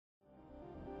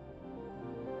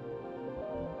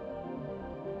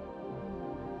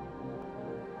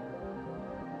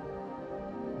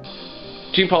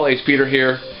GENEPAULACEPETER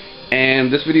here,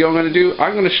 and this video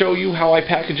I'm going to show you how I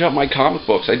package up my comic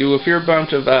books. I do a fair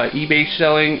amount of eBay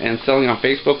selling and selling on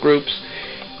Facebook groups,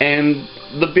 and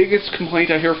the biggest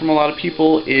complaint I hear from a lot of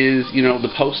people is, you know,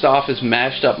 the post office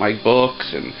mashed up my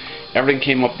books and everything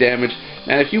came up damaged.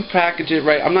 And if you package it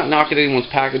right, I'm not knocking anyone's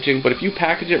packaging, but if you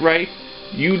package it right,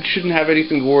 you shouldn't have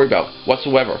anything to worry about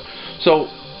whatsoever. So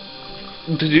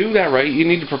to do that right, you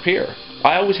need to prepare.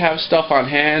 I always have stuff on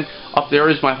hand. Up there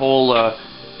is my whole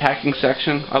packing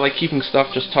section. I like keeping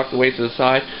stuff just tucked away to the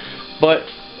side. But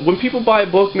when people buy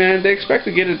a book, man, they expect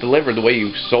to get it delivered the way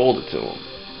you sold it to them.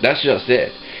 That's just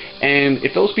it. And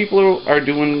if those people are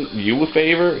doing you a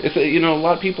favor, it's a, you know, a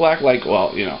lot of people act like,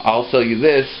 well, you know, I'll sell you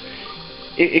this.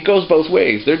 It goes both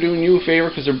ways. They're doing you a favor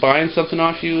because they're buying something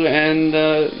off you, and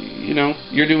you know,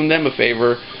 you're doing them a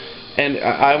favor. And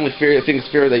I only think it's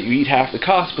fair that you eat half the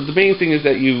cost, but the main thing is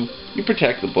that you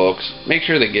protect the books, make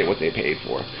sure they get what they paid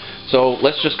for. So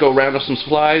let's just go round up some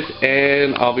supplies,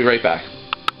 and I'll be right back.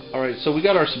 Alright, so we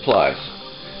got our supplies.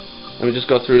 Let me just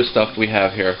go through the stuff we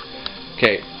have here.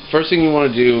 Okay, first thing you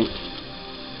want to do,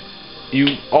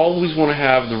 you always want to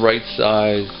have the right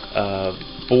size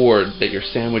board that you're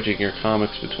sandwiching your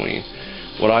comics between.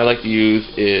 What I like to use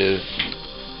is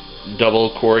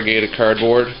double corrugated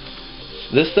cardboard.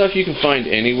 This stuff you can find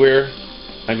anywhere.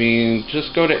 I mean,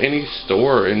 just go to any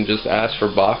store and just ask for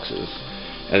boxes,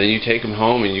 and then you take them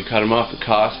home and you cut them up. It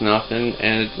costs nothing,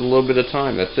 and it's a little bit of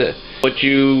time. That's it. But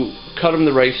you cut them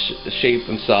the right shape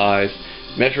and size,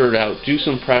 measure it out, do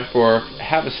some prep work,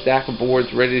 have a stack of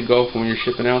boards ready to go for when you're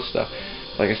shipping out stuff.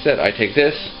 Like I said, I take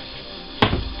this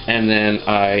and then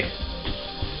I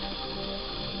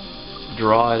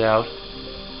draw it out,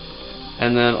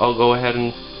 and then I'll go ahead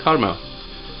and cut them out.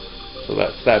 So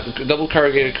that's that. Double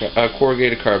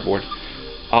corrugated cardboard.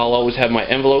 I'll always have my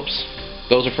envelopes.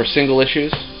 Those are for single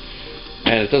issues,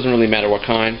 and it doesn't really matter what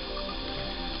kind.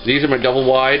 These are my double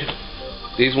wide.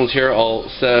 These ones here I'll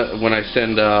set when I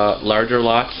send larger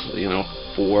lots, you know,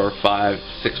 4, 5,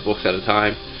 6 books at a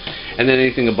time. And then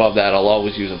anything above that I'll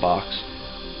always use a box.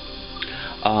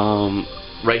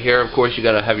 Right here, of course, you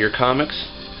gotta have your comics.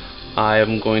 I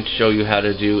am going to show you how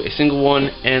to do a single one,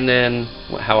 and then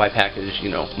how I package, you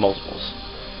know, multiples.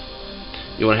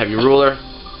 You want to have your ruler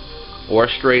or a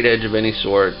straight edge of any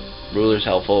sort. Ruler's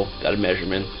helpful. Got a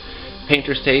measurement.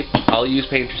 Painter's tape. I'll use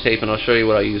painter's tape, and I'll show you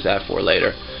what I use that for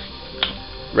later.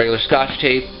 Regular Scotch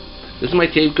tape. This is my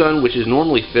tape gun, which is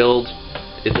normally filled.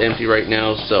 It's empty right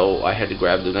now, so I had to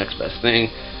grab the next best thing.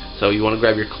 So you want to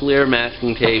grab your clear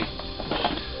masking tape,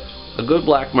 a good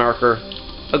black marker,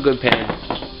 a good pen,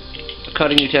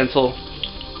 cutting utensil,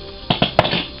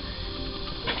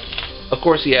 of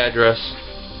course the address.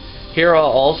 Here I'll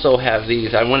also have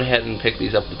these. I went ahead and picked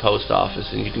these up at the post office,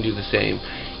 and you can do the same.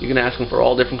 You can ask them for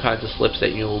all different kinds of slips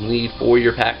that you'll need for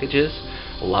your packages.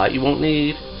 A lot you won't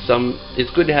need. Some, it's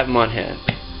good to have them on hand.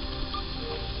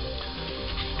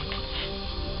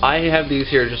 I have these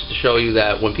here just to show you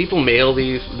that when people mail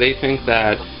these, they think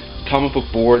that comic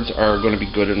book boards are going to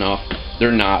be good enough.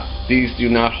 They're not. These do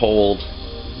not hold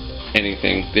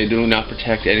anything. They do not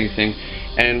protect anything,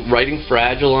 and writing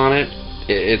fragile on it,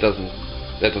 that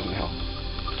doesn't help.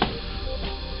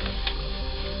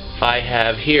 I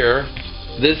have here,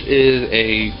 this is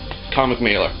a comic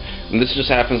mailer, and this just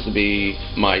happens to be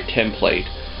my template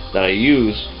that I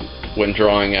use when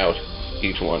drawing out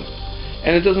each one.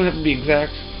 And it doesn't have to be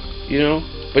exact, you know,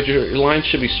 but your lines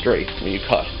should be straight when you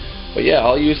cut. But yeah,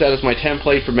 I'll use that as my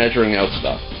template for measuring out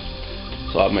stuff.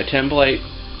 So I have my template,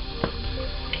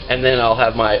 and then I'll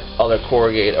have my other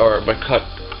corrugated, or my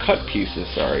cut pieces,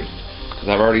 sorry, because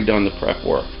I've already done the prep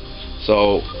work.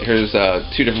 So here's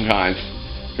 2 different kinds.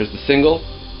 Here's the single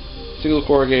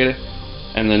corrugated,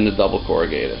 and then the double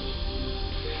corrugated.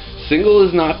 Single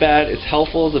is not bad, it's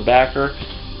helpful as a backer.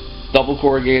 Double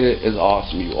corrugated is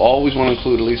awesome. You always want to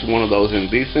include at least one of those in.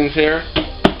 These things here,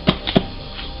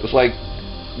 it's like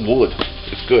wood.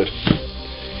 It's good.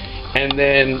 And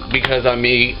then, because I'm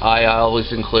me, I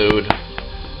always include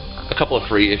a couple of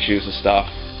free issues of stuff.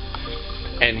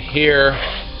 And here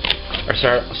are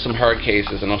some hard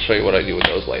cases, and I'll show you what I do with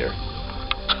those later.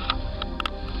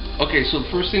 Okay, so the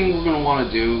first thing we're going to want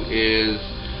to do is,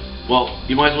 well,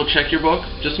 you might as well check your book.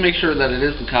 Just make sure that it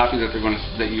is the copy that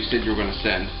that you said you were going to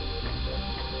send.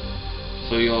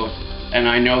 So and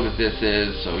I know that this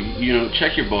is, so you know,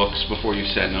 check your books before you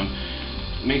send them.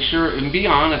 Make sure and be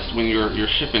honest when you're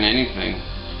shipping anything.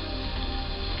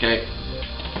 Okay.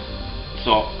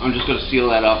 So I'm just going to seal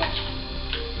that up.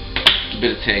 A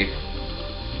bit of tape.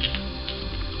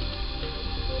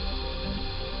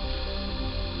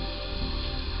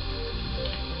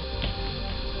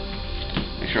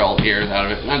 Make sure all airs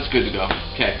out of it. That's good to go.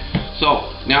 Okay,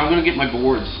 so now I'm going to get my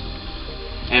boards,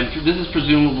 and this is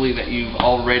presumably that you've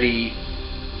already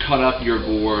cut up your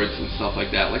boards and stuff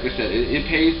like that. Like I said, it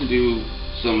pays to do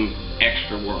some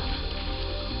extra work.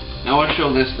 Now I want to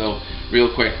show this though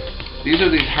real quick. These are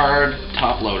these hard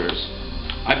top loaders.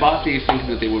 I bought these thinking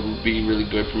that they would be really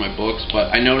good for my books, but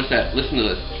I noticed that, listen to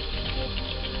this,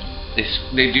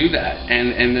 they do that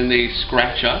and then they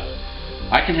scratch up.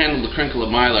 I can handle the crinkle of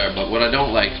Mylar, but what I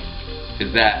don't like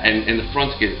is that, and the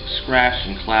fronts get scratched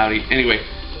and cloudy. Anyway,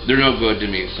 they're no good to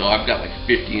me, so I've got like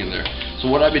 50 in there. So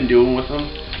what I've been doing with them,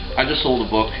 I just sold a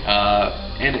book,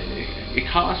 and it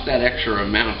cost that extra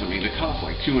amount. I mean, it cost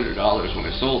like $200 when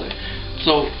I sold it.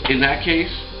 So in that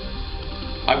case,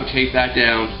 I would take that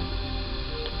down,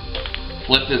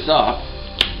 flip this up,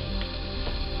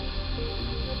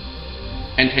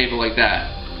 and tape it like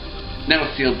that. Now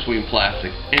it's sealed between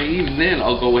plastic, and even then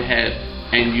I'll go ahead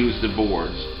and use the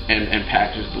boards and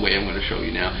package it the way I'm going to show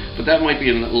you now. But that might be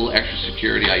a little extra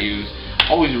security I use.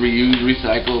 Always reuse,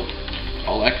 recycle,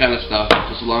 all that kind of stuff,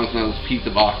 just as long as it's not this pizza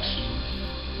box.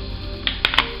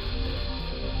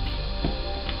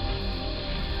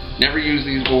 Never use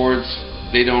these boards.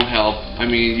 They don't help. I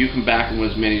mean, you can back them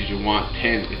as many as you want.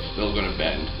 10, it's still going to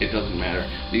bend. It doesn't matter.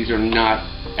 These are not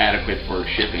adequate for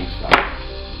shipping stuff.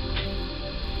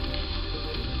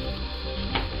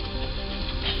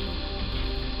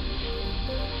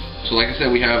 So like I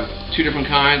said, we have two different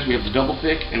kinds. We have the double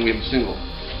thick and we have the single.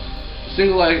 The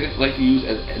single I like to use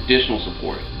as additional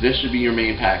support. This should be your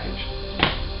main package.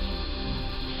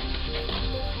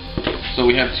 So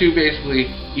we have two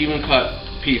basically even cut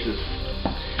pieces.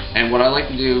 And what I like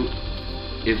to do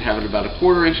is have it about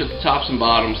 1/4 inch at the tops and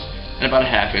bottoms and about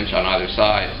 1/2 inch on either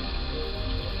side.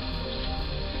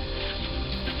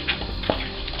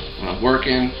 When I'm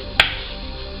working,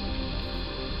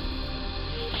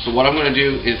 so what I'm going to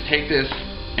do is take this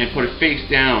and put it face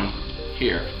down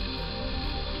here.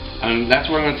 And that's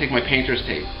where I'm going to take my painter's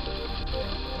tape.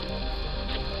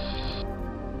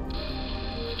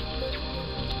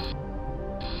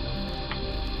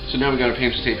 So now we've got a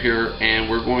painter's tape here, and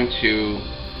we're going to,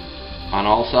 on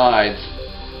all sides,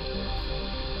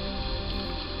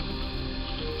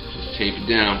 just tape it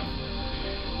down.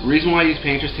 The reason why I use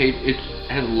painter's tape, it's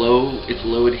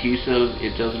low adhesive.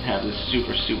 It doesn't have this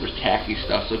super tacky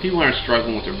stuff, so people aren't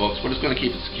struggling with their books, but it's going to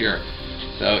keep it secure.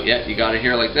 So yeah, you got it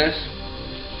here like this.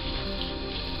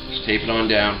 Just tape it on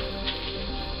down.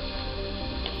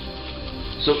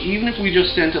 So even if we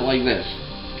just sent it like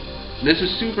this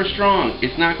is super strong.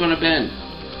 It's not going to bend,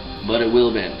 but it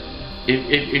will bend.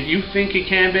 If you think it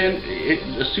can bend,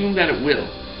 assume that it will.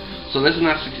 So this is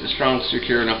not strong,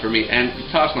 secure enough for me, and the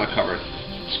top's not covered,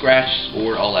 scratched,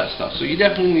 or all that stuff. So you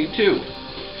definitely need two.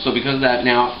 So because of that,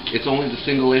 now it's only the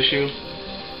single issue,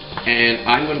 and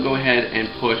I'm going to go ahead and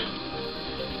put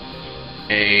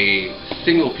a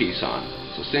single piece on.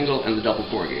 So single and the double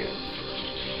corrugated,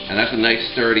 and that's a nice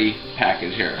sturdy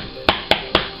package here.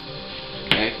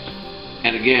 Okay.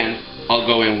 And again, I'll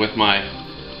go in with my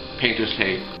painter's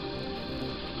tape.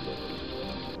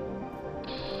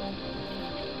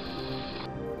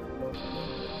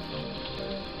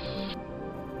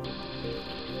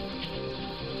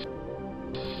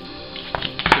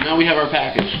 So now we have our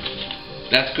package.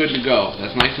 That's good to go.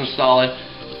 That's nice and solid.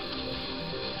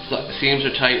 The seams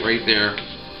are tight right there.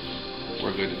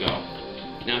 We're good to go.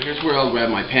 Now here's where I'll grab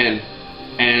my pen.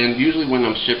 And usually when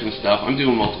I'm shipping stuff, I'm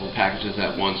doing multiple packages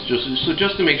at once,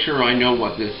 just to make sure I know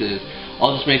what this is.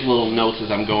 I'll just make little notes as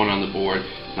I'm going on the board.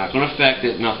 Not going to affect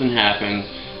it, nothing happens.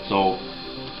 So,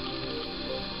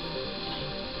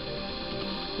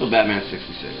 Batman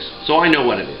 66. So I know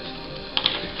what it is.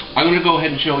 I'm going to go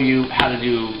ahead and show you how to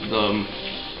do the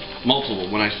multiple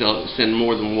when I send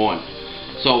more than one.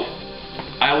 So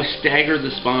I always stagger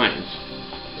the spines.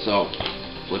 So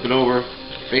flip it over,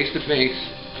 face to face.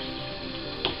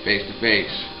 Face to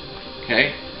face.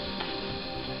 Okay?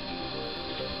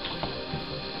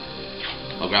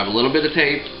 I'll grab a little bit of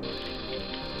tape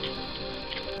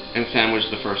and sandwich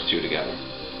the first two together.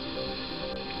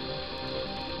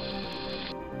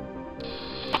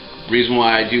 The reason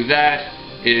why I do that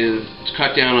is to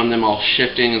cut down on them all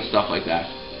shifting and stuff like that.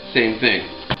 Same thing.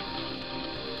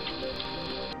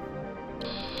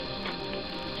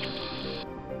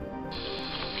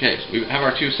 Okay, so we have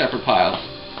our two separate piles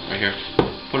right here.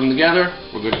 Put them together,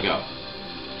 we're good to go.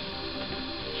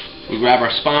 We grab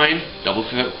our spine, double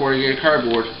corrugated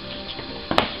cardboard,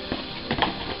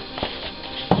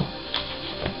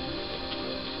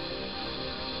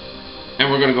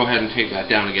 and we're going to go ahead and tape that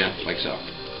down again, like so.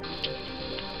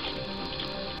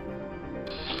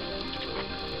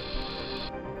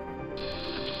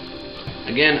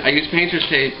 Again, I use painter's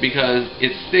tape because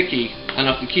it's sticky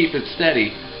enough to keep it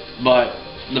steady, but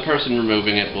the person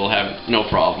removing it will have no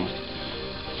problem.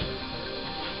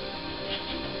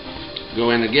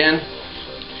 Go in again,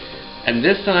 and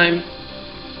this time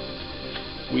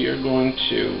we are going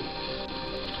to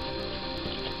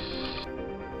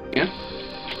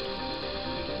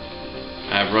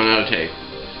I've run out of tape.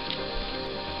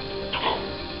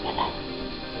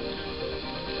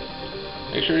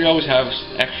 Make sure you always have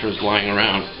extras lying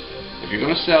around. If you're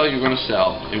going to sell, you're going to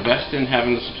sell. Invest in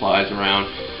having the supplies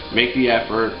around. Make the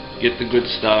effort. Get the good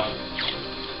stuff.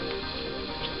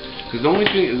 Because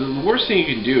the worst thing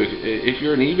you can do, if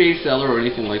you're an eBay seller or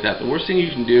anything like that, the worst thing you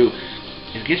can do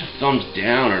is get a thumbs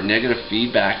down or negative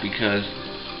feedback because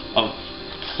of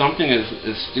something as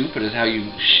stupid as how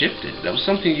you shipped it. That was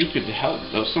something you could help.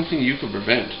 That was something you could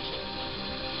prevent.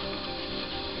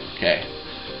 Okay.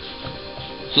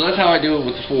 So that's how I do it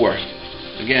with the 4.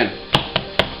 Again,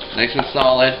 nice and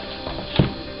solid.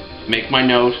 Make my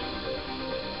note.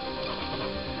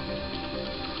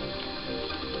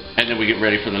 And then we get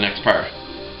ready for the next part.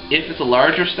 If it's a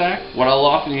larger stack, what I'll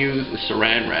often use is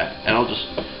saran wrap, and I'll just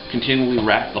continually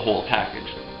wrap the whole package.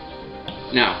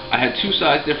 Now, I had 2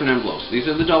 size different envelopes. These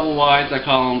are the double wides, I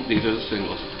call them. These are the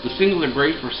singles. The singles are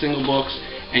great for single books,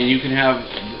 and you can have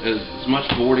as much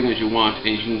boarding as you want,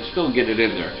 and you can still get it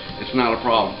in there. It's not a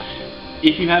problem.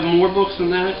 If you have more books than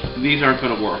that, these aren't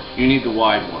going to work. You need the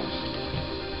wide ones.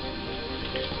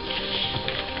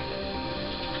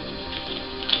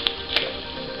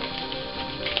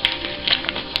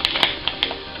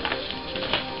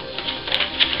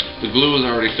 The glue is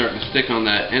already starting to stick on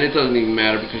that, and it doesn't even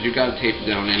matter because you've got to tape it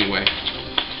down anyway.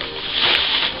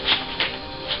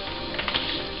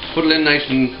 Put it in nice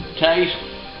and tight.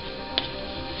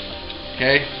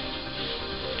 Okay.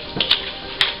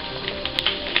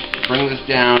 Bring this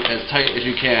down as tight as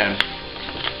you can.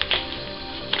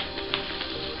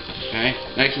 Okay,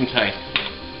 nice and tight.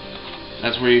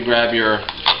 That's where you grab your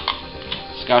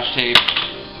Scotch tape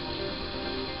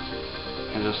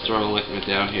and just throw the liquid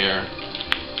down here,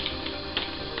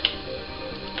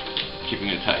 keeping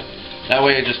it tight. That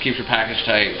way it just keeps your package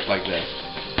tight like this.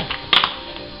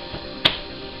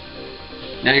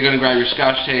 Now you're going to grab your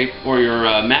Scotch tape or your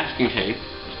masking tape,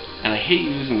 and I hate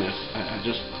using this.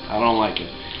 I don't like it.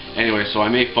 Anyway, so I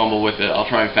may fumble with it. I'll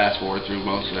try and fast forward through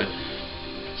most of it.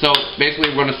 So basically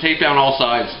we're going to tape down all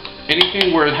sides.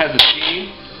 Anything where it has a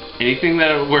seam,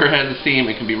 where it has a seam,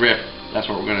 it can be ripped. That's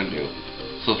what we're going to do.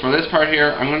 So for this part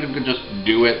here, I'm going to just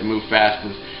do it and move fast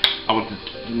because I want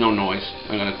no noise.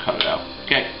 I'm going to cut it out.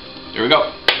 Okay, here we go.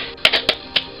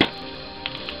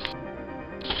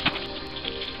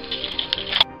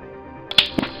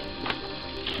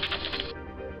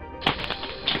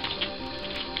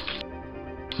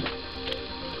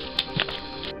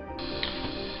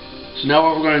 So now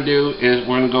what we're going to do is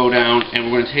we're going to go down and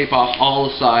we're going to tape off all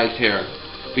the sides here.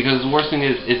 Because the worst thing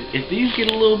is if these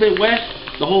get a little bit wet,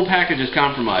 the whole package is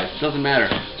compromised. It doesn't matter.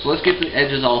 So let's get the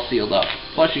edges all sealed up.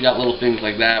 Plus you got little things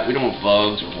like that. We don't want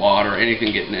bugs or water or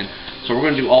anything getting in. So we're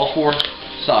going to do all 4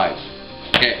 sides.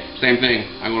 Okay, same thing.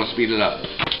 I'm going to speed it up.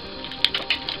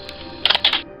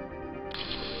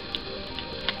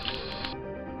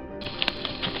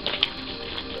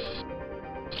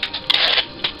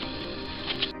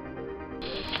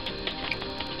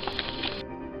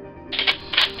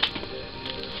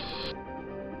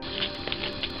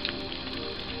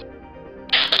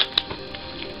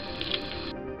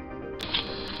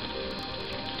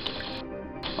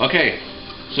 Okay,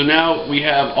 so now we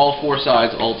have all 4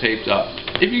 sides all taped up.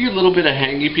 If you get a little bit of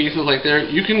hangy pieces like there,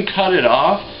 you can cut it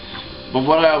off, but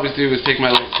what I always do is take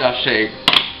my little Scotch tape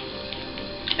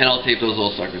and I'll tape those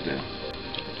little suckers in.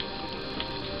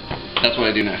 That's what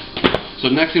I do next. So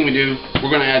next thing we do,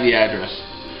 we're going to add the address.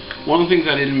 One of the things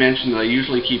I didn't mention that I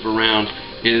usually keep around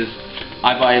is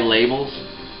I buy labels.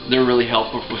 They're really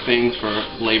helpful for things, for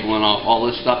labeling off all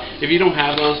this stuff. If you don't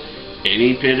have those,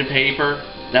 any bit of paper,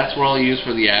 that's what I'll use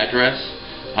for the address.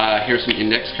 Here's some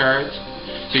index cards.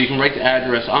 So you can write the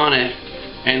address on it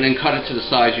and then cut it to the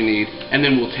size you need, and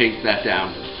then we'll tape that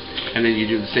down. And then you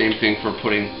do the same thing for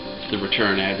putting the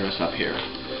return address up here.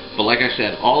 But like I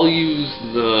said, I'll use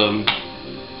the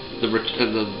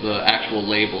actual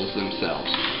labels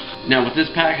themselves. Now with this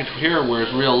package here where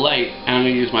it's real light, and I'm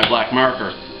going to use my black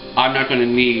marker, I'm not going to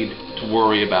need to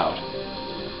worry about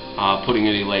putting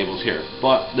any labels here,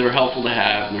 but they're helpful to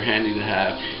have and they're handy to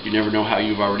have. You never know how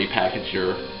you've already packaged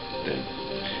your thing.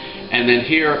 And then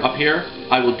here, up here,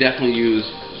 I will definitely use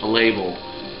a label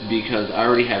because I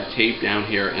already have tape down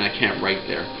here and I can't write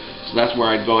there. So that's where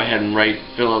I'd go ahead and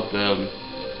fill out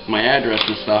my address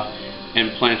and stuff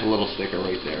and plant a little sticker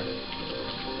right there.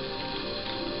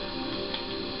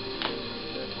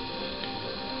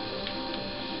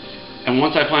 And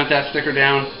once I plant that sticker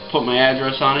down, put my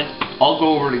address on it, I'll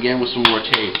go over it again with some more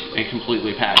tape and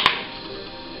completely pack it.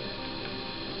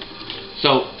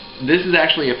 So this is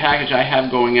actually a package I have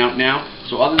going out now.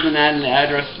 So other than adding the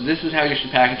address, this is how you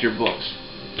should package your books.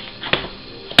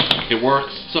 It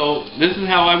works. So this is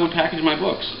how I would package my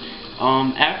books.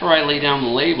 After I lay down the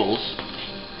labels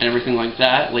and everything like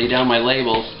that, lay down my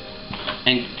labels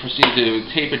and proceed to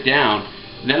tape it down,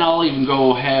 then I'll even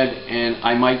go ahead and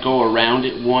I might go around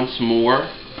it once more,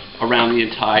 around the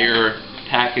entire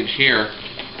package here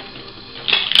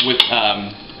with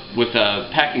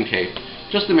packing tape,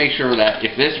 just to make sure that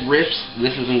if this rips,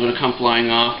 this isn't going to come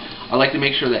flying off. I like to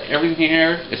make sure that everything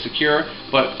here is secure,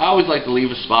 but I always like to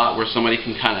leave a spot where somebody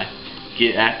can kind of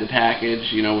get at the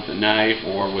package, you know, with a knife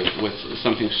or with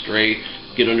something straight,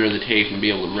 get under the tape and be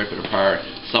able to rip it apart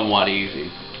somewhat easy.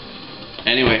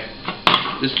 Anyway,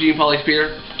 this is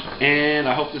GENEPAULACEPETER, and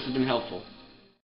I hope this has been helpful.